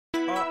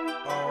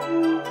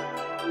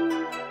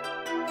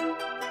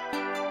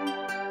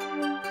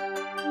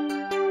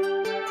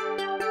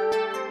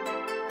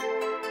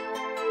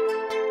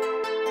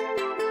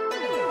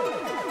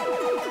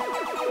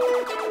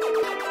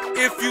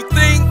If you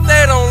think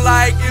they don't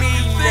like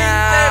me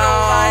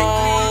now,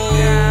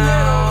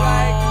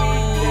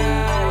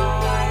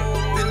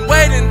 then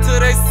wait until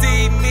they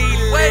see me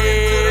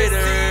later.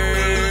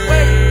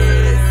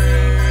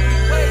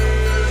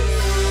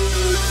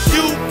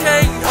 You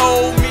can't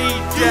hold me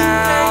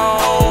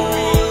down,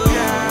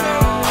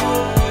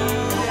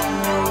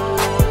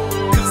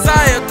 'cause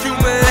I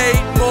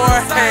accumulate more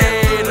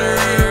haters.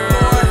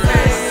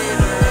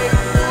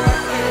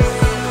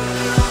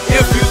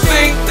 If you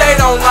think they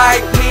don't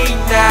like me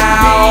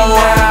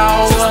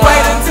now, just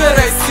wait until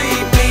they see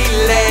me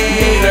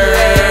later.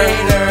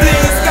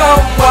 Please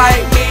come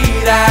wipe me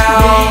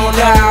down,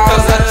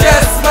 'cause I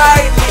just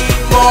might need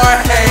more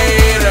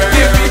haters.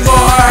 Give me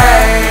more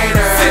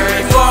haters, send me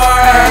more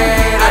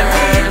haters. I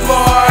need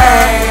more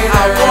haters,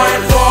 I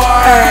want more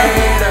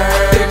haters,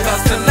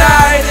 because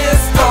tonight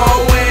is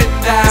going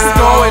down. It's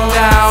going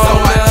down, so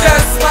I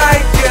just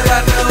might get a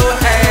new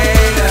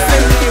hater.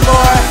 Send me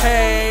more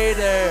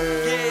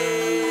haters.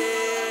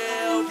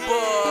 Yeah,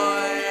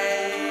 boy.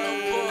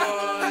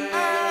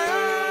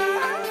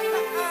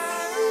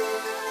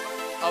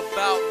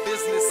 About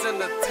business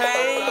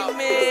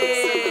entertainment.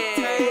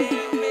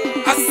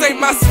 I say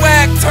my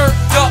swag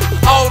turned up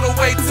all the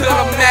way to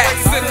the max,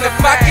 and if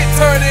I can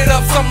turn it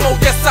up some more,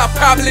 yes, I'll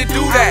probably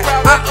do that.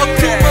 I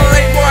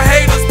accumulate more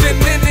haters than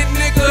any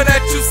nigga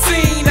that you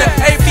seen. The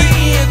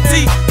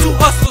ABENT, two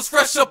hustlers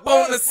fresh up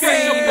on the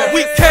scene.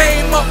 We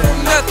came up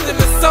from nothing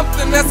to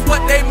something, that's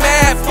what they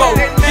mad for.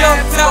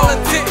 Young,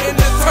 talented, and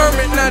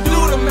determined, now do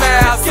the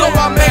math. So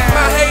I make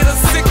my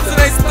haters sick to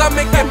their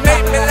stomach and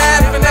make me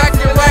laugh, and I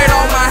can write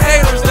all my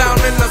haters down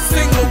in a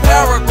single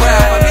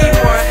paragraph. I need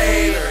more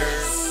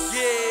haters.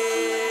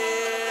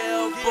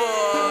 Yeah,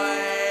 boy.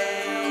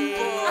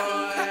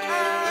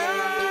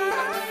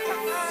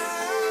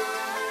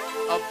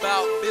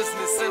 About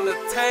business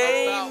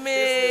entertainment.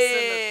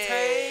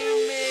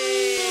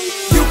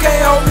 You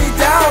can't hold me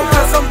down,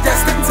 'cause I'm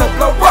destined to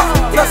blow up.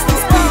 Plus we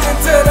speeding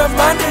to the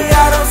money,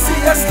 I don't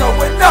see us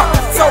slowing up.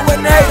 So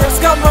when haters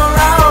come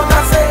around,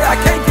 I say I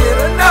can't get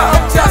enough.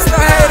 I'm just a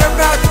hater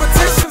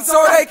mathematician, so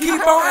they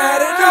keep on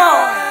adding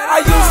up. I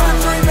used to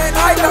dream at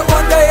night that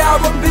one day I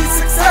would be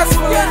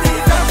successful, and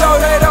even though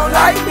they don't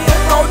like me,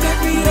 it molded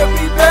me to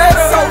be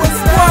better. So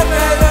it's 1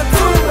 hater,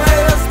 2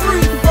 haters,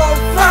 3, 4,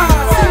 5,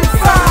 6,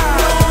 7.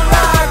 Don't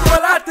like,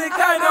 well I think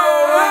I know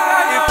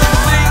why. If you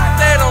think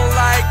they don't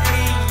like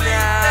me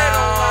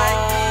now,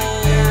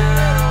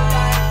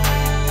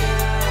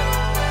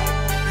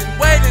 then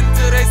wait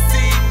until they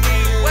see me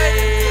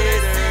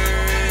later.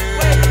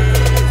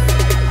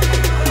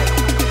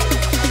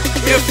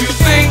 If you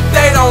think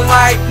they don't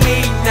like me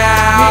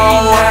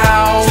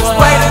now, just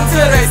wait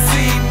until they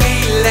see me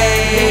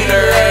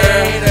later.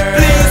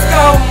 Please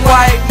come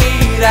wipe me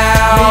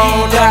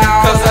down,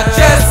 'cause I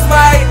just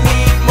might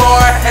need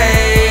more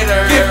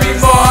haters. Give me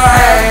more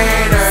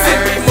haters,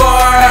 send me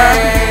more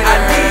haters.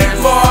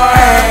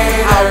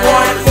 I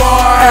want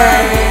more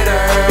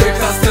haters,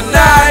 because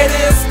tonight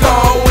is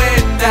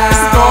going down.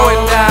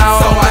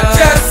 So I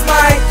just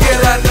might get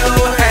a new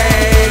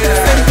hater.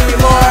 Send me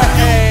more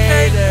haters.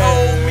 You can't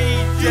hold me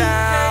down, 'cause I'm destined to blow up. Plus we speeding to the money, I don't see us slowing up. So when haters come around, I say I can't get enough. I'm just a hater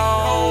mathematician, so they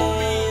keep on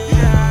adding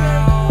up.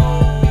 I used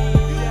to dream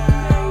at night that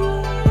one day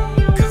I would be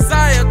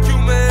successful, and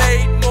even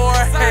though they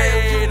don't like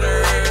me, it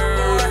molded me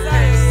to be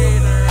better. So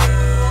it's 1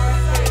 hater, 2 haters, 3, 4, 5, 6, 7. If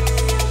you think they don't like me now, just wait until they see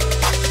me later. Please come wipe me down, 'cause I just might need more haters. Give me more haters, 'cause I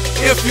accumulate more haters.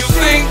 If you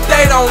think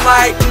they don't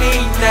like me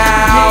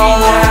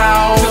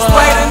now, just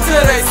wait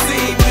until they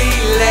see me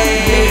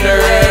later.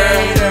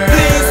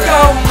 Please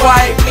come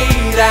wipe me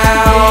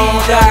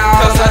down,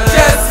 'cause I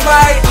just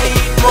might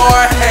need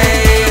more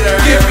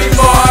haters. Give me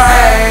more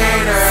haters.